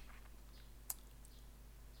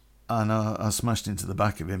 And I smashed into the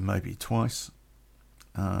back of him maybe twice.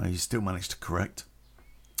 He still managed to correct.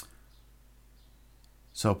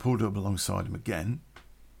 So I pulled up alongside him again,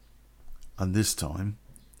 and this time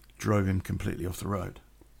drove him completely off the road.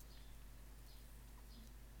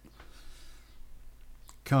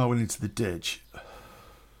 Car went into the ditch,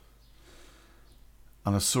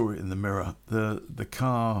 and I saw it in the mirror. The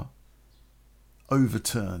car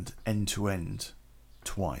overturned end to end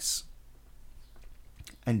twice.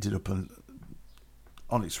 Ended up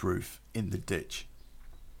on its roof in the ditch.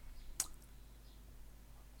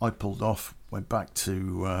 I pulled off, went back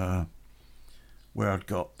to where I'd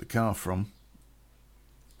got the car from,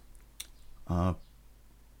 got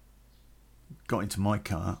into my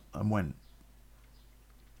car and went.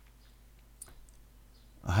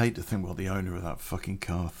 I hate to think what the owner of that fucking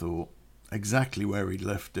car thought, exactly where he'd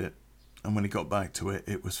left it, and when he got back to it,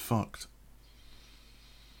 it was fucked.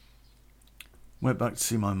 Went back to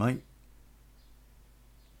see my mate,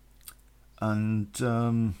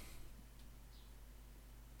 and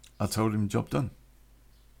I told him job done.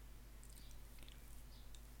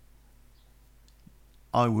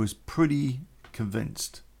 I was pretty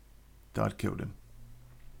convinced that I'd killed him.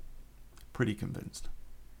 Pretty convinced.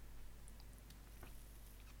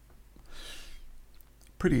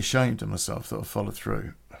 Pretty ashamed of myself that I followed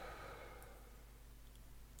through.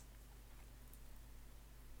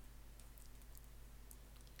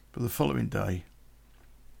 But the following day,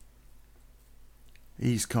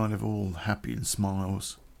 he's kind of all happy and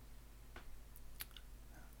smiles.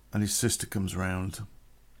 And his sister comes round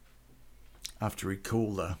after he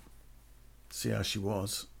called her to see how she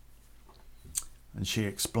was. And she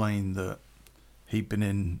explained that he'd been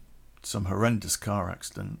in some horrendous car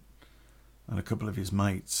accident, and a couple of his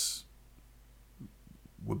mates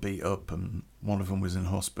were beat up, and one of them was in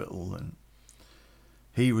hospital, and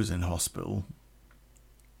he was in hospital.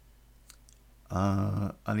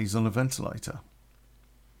 And he's on a ventilator.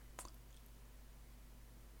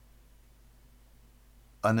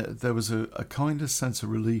 And there was a kind of sense of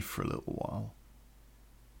relief for a little while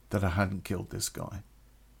that I hadn't killed this guy.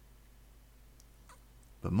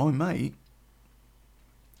 But my mate,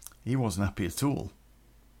 he wasn't happy at all.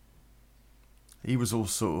 He was all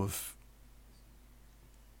sort of,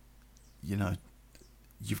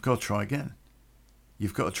 you've got to try again.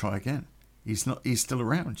 You've got to try again. He's still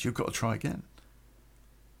around. You've got to try again.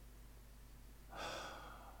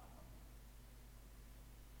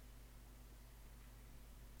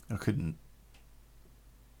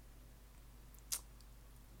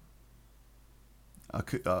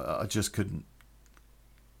 I just couldn't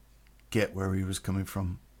get where he was coming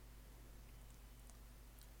from.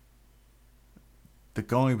 The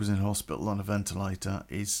guy was in hospital on a ventilator.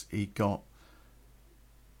 He got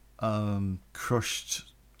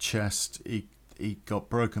crushed chest. He got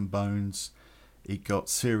broken bones. He got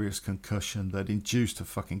serious concussion that induced a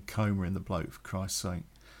fucking coma in the bloke, for Christ's sake.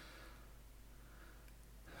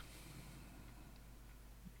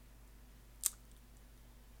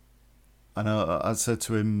 And I said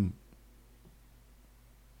to him,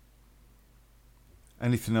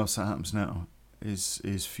 anything else that happens now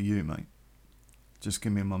is for you, mate. Just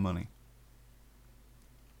give me my money.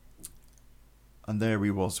 And there he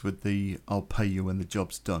was with the, I'll pay you when the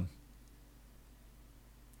job's done.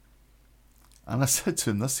 And I said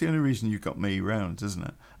to him, that's the only reason you got me round, isn't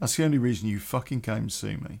it? That's the only reason you fucking came to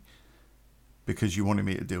see me. Because you wanted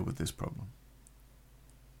me to deal with this problem.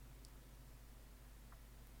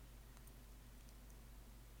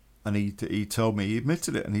 And he told me, he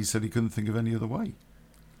admitted it, and he said he couldn't think of any other way.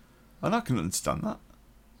 And I can understand that.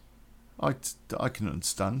 I can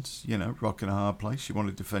understand, rock in a hard place. You want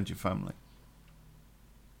to defend your family.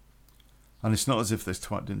 And it's not as if this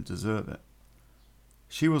twat didn't deserve it.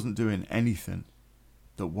 She wasn't doing anything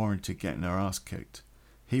that warranted getting her ass kicked.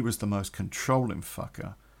 He was the most controlling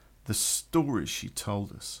fucker. The stories she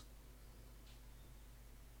told us.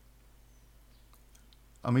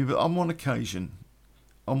 I mean, but on one occasion,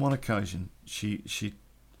 she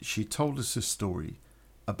told us a story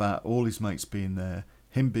about all his mates being there,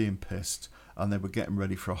 him being pissed, and they were getting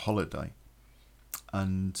ready for a holiday.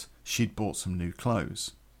 And she'd bought some new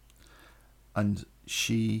clothes. And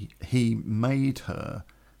he made her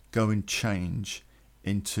go and change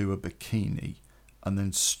into a bikini and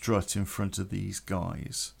then strut in front of these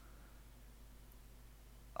guys.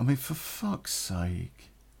 I mean, for fuck's sake.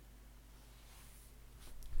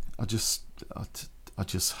 I just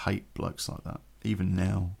hate blokes like that, even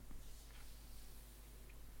now.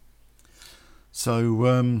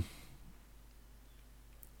 So,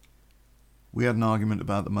 we had an argument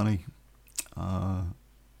about the money. I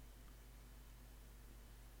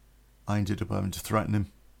ended up having to threaten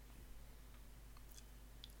him.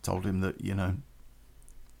 Told him that,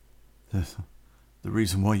 the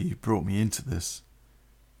reason why you brought me into this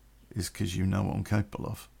is because you know what I'm capable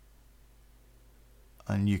of.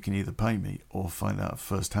 And you can either pay me or find out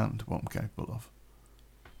firsthand what I'm capable of.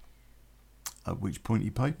 At which point he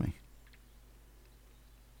paid me.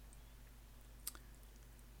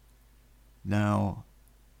 Now,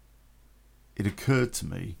 it occurred to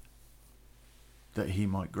me that he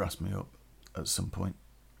might grass me up at some point.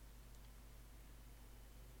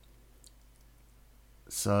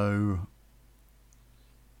 So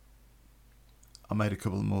I made a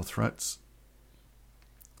couple more threats.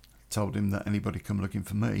 Told him that anybody come looking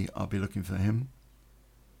for me, I'll be looking for him.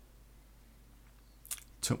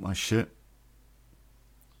 Took my shit,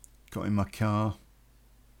 got in my car,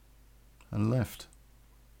 and left.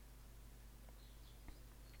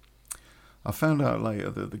 I found out later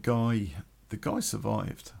that the guy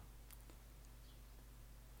survived.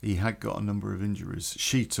 He had got a number of injuries.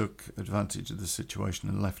 She took advantage of the situation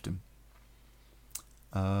and left him.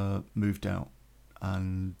 Moved out.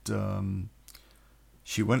 And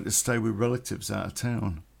she went to stay with relatives out of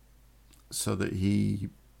town so that he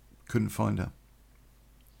couldn't find her.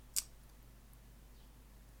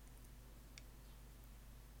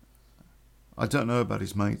 I don't know about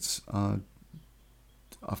his mates.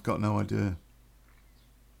 I've got no idea.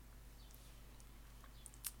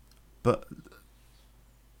 But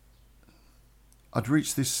I'd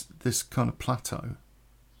reached this kind of plateau.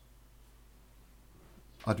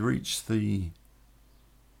 I'd reached the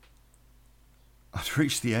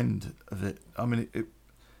end of it. I mean,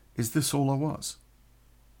 is this all I was?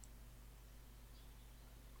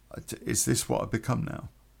 Is this what I've become now?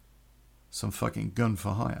 Some fucking gun for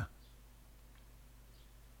hire?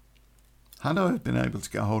 Had I been able to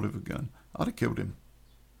get hold of a gun, I'd have killed him.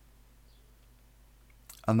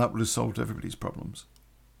 And that would have solved everybody's problems.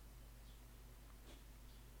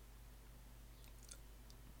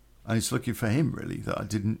 And it's looking for him, really, that I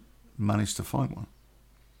didn't manage to find one.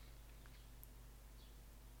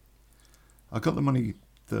 I got the money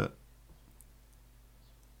that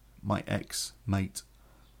my ex-mate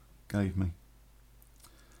gave me.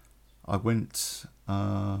 I went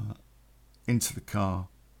into the car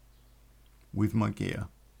with my gear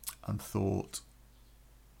and thought,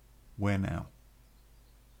 where now?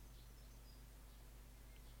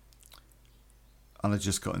 And I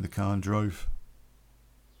just got in the car and drove.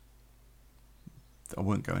 I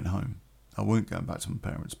weren't going home. I weren't going back to my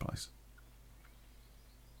parents' place.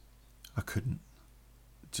 I couldn't.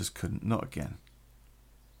 Just couldn't. Not again.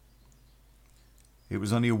 It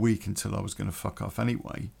was only a week until I was going to fuck off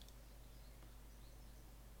anyway.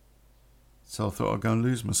 So I thought I'd go and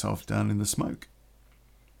lose myself down in the smoke.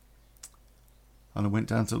 And I went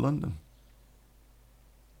down to London.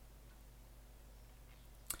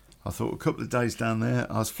 I thought a couple of days down there.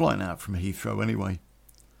 I was flying out from Heathrow anyway.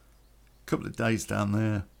 A couple of days down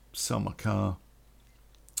there, sell my car,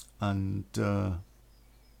 and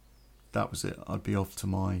that was it. I'd be off to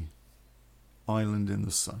my island in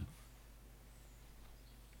the sun.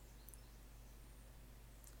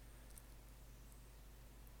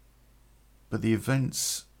 But the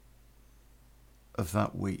events of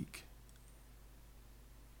that week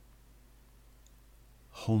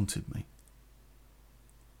haunted me.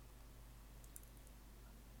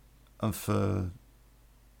 And for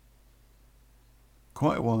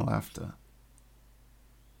quite a while after,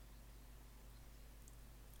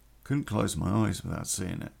 couldn't close my eyes without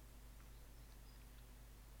seeing it.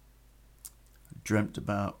 dreamt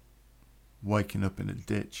about waking up in a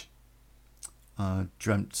ditch.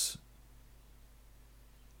 Dreamt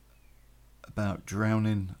about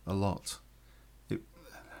drowning a lot. The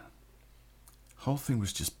whole thing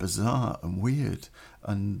was just bizarre and weird,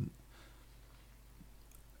 and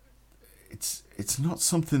it's not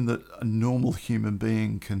something that a normal human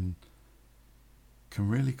being can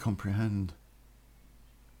really comprehend.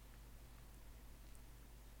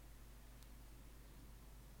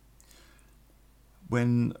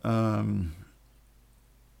 When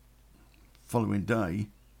following day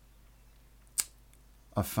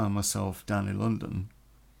I found myself down in London,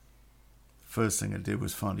 first thing I did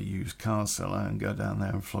was find a used car seller and go down there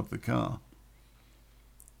and flog the car.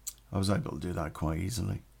 I was able to do that quite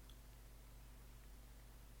easily.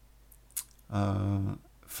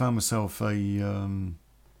 Found myself a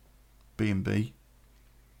B&B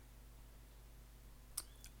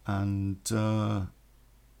and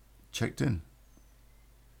checked in.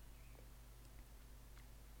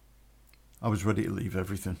 I was ready to leave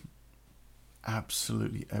everything.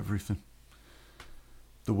 Absolutely everything.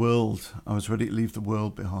 The world. I was ready to leave the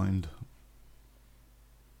world behind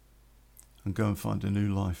and go and find a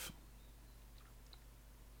new life.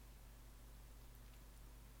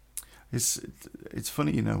 It's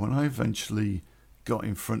funny, you know, when I eventually got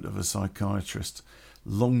in front of a psychiatrist,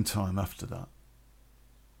 long time after that,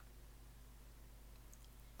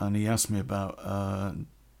 and he asked me about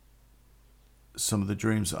some of the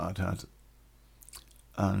dreams that I'd had,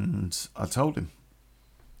 and I told him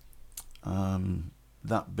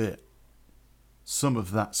that bit, some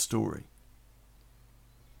of that story.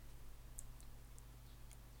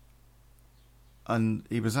 And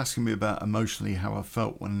he was asking me about emotionally how I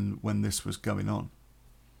felt when this was going on.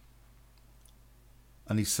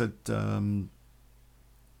 And he said,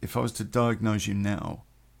 if I was to diagnose you now,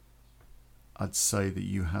 I'd say that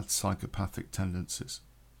you had psychopathic tendencies.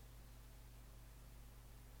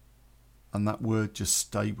 And that word just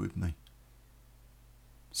stayed with me.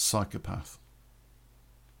 Psychopath.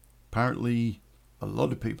 Apparently, a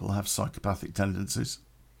lot of people have psychopathic tendencies.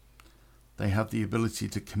 They have the ability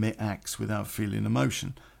to commit acts without feeling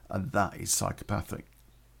emotion, and that is psychopathic.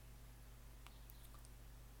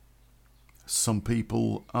 Some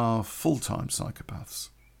people are full-time psychopaths.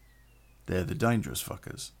 They're the dangerous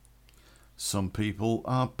fuckers. Some people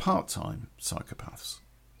are part-time psychopaths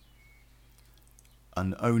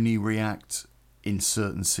and only react in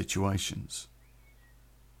certain situations.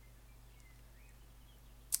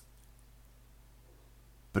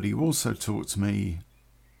 But he also talked to me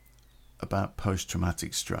about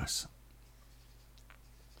post-traumatic stress.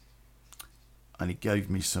 And he gave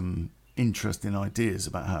me some interesting ideas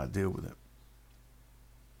about how to deal with it.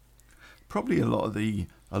 Probably a lot of the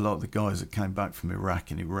guys that came back from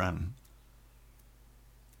Iraq and Iran,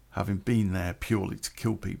 having been there purely to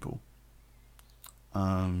kill people,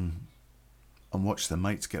 and watch their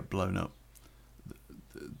mates get blown up,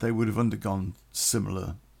 they would have undergone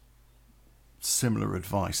similar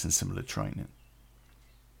advice and similar training.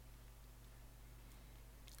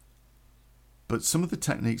 But some of the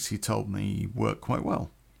techniques he told me worked quite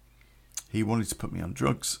well. He wanted to put me on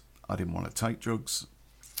drugs. I didn't want to take drugs.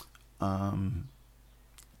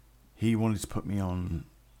 He wanted to put me on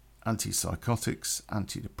antipsychotics,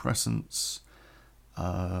 antidepressants,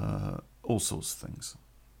 all sorts of things.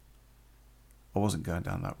 I wasn't going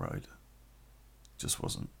down that road. Just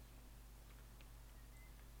wasn't.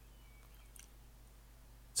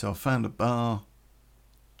 So I found a bar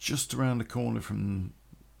just around the corner from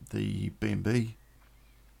the B&B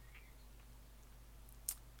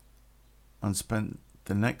and spent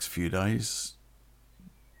the next few days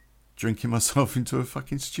drinking myself into a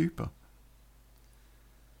fucking stupor.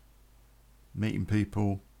 Meeting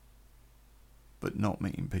people, but not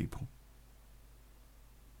meeting people.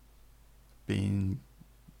 Being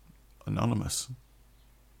anonymous.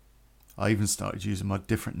 I even started using my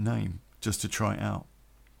different name just to try it out.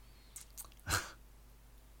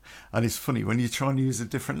 And it's funny, when you try and use a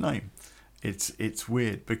different name, it's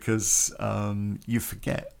weird because you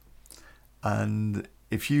forget. And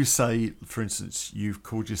if you say, for instance, you've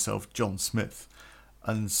called yourself John Smith,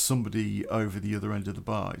 and somebody over the other end of the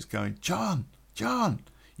bar is going, John,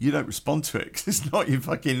 you don't respond to it because it's not your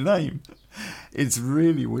fucking name. It's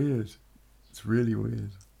really weird. It's really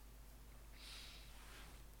weird.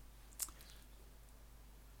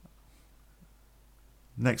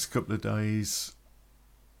 Next couple of days,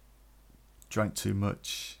 drank too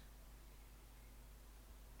much,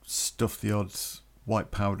 stuffed the odd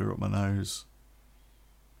white powder up my nose,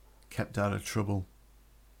 kept out of trouble,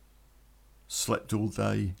 slept all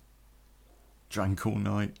day, drank all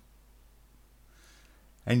night.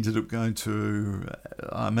 Ended up going to,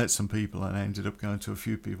 I met some people and ended up going to a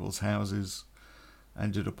few people's houses.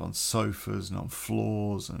 Ended up on sofas and on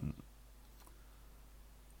floors, and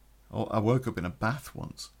I woke up in a bath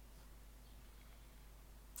once.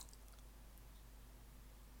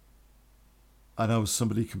 And I was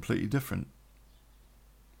somebody completely different.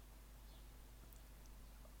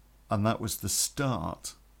 And that was the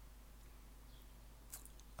start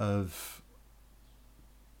of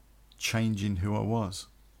changing who I was.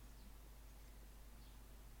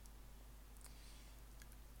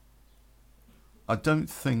 I don't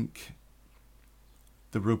think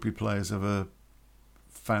the rugby players ever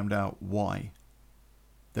found out why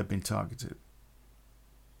they've been targeted.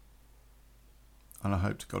 And I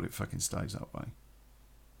hope to God it fucking stays that way.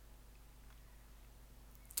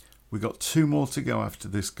 We got 2 more to go after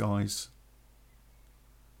this, guys.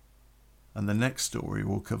 And the next story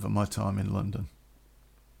will cover my time in London.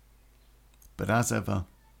 But as ever,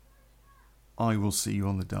 I will see you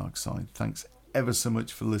on the dark side. Thanks ever so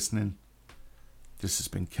much for listening. This has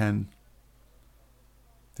been Ken.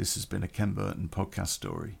 This has been a Ken Burton podcast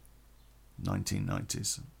story.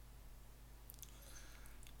 1990s.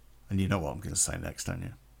 And you know what I'm going to say next, don't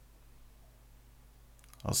you?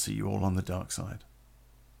 I'll see you all on the dark side.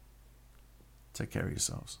 Take care of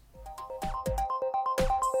yourselves.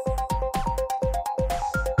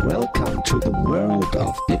 Welcome to the world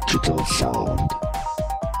of digital sound.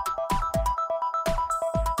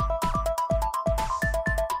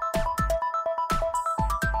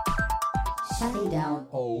 Shutting down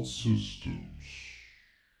all systems.